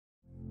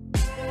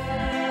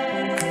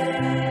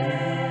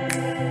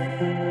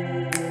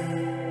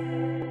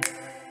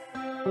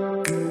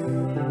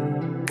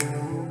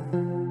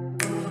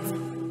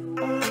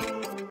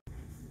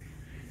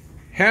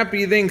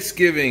Happy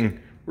Thanksgiving.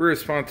 We're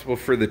responsible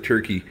for the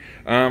turkey.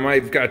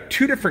 I've got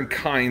two different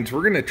kinds.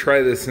 We're gonna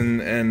try this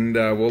and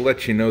we'll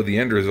let you know the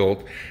end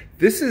result.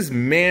 This is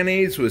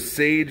mayonnaise with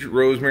sage,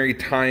 rosemary,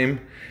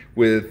 thyme,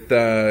 with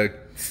a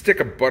stick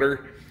of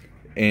butter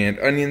and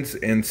onions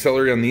and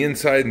celery on the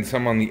inside and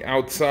some on the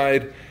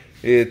outside.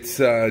 It's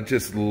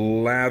just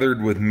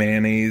lathered with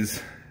mayonnaise.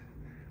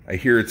 I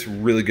hear it's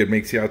really good,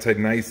 makes the outside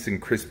nice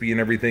and crispy and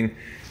everything.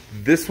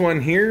 This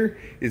one here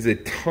is a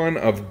ton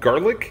of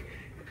garlic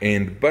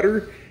and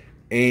butter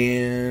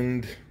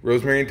and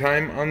rosemary and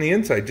thyme on the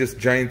inside, just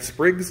giant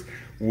sprigs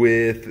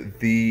with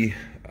the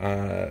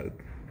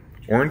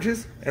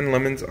oranges and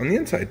lemons on the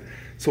inside.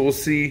 So we'll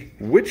see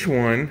which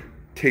one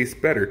tastes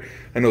better.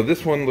 I know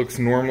this one looks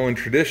normal and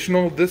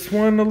traditional, this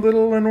one a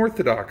little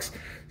unorthodox.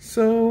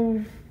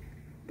 So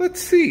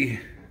let's see.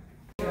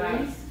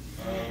 Alright,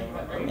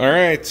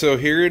 so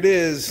here it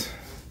is,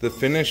 the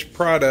finished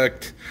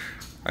product.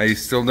 I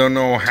still don't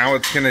know how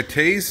it's gonna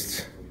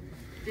taste,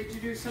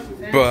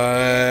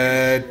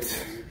 but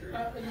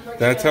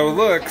that's how it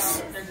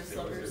looks.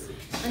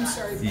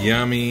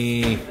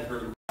 Yummy.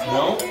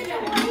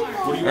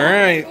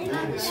 Alright,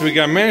 so we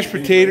got mashed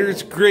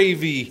potatoes,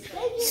 gravy,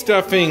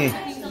 stuffing,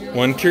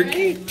 one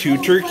turkey,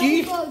 two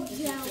turkey,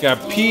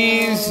 got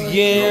peas,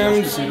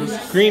 yams,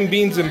 green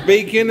beans and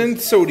bacon, and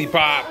soda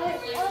pop.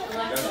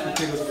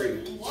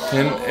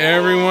 And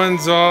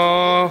everyone's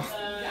all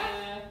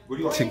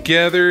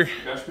together.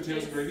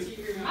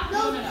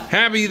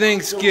 Happy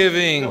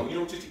Thanksgiving.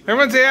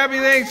 Everyone say Happy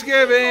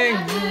Thanksgiving.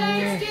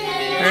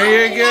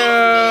 There you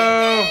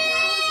go.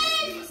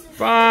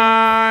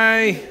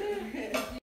 Bye.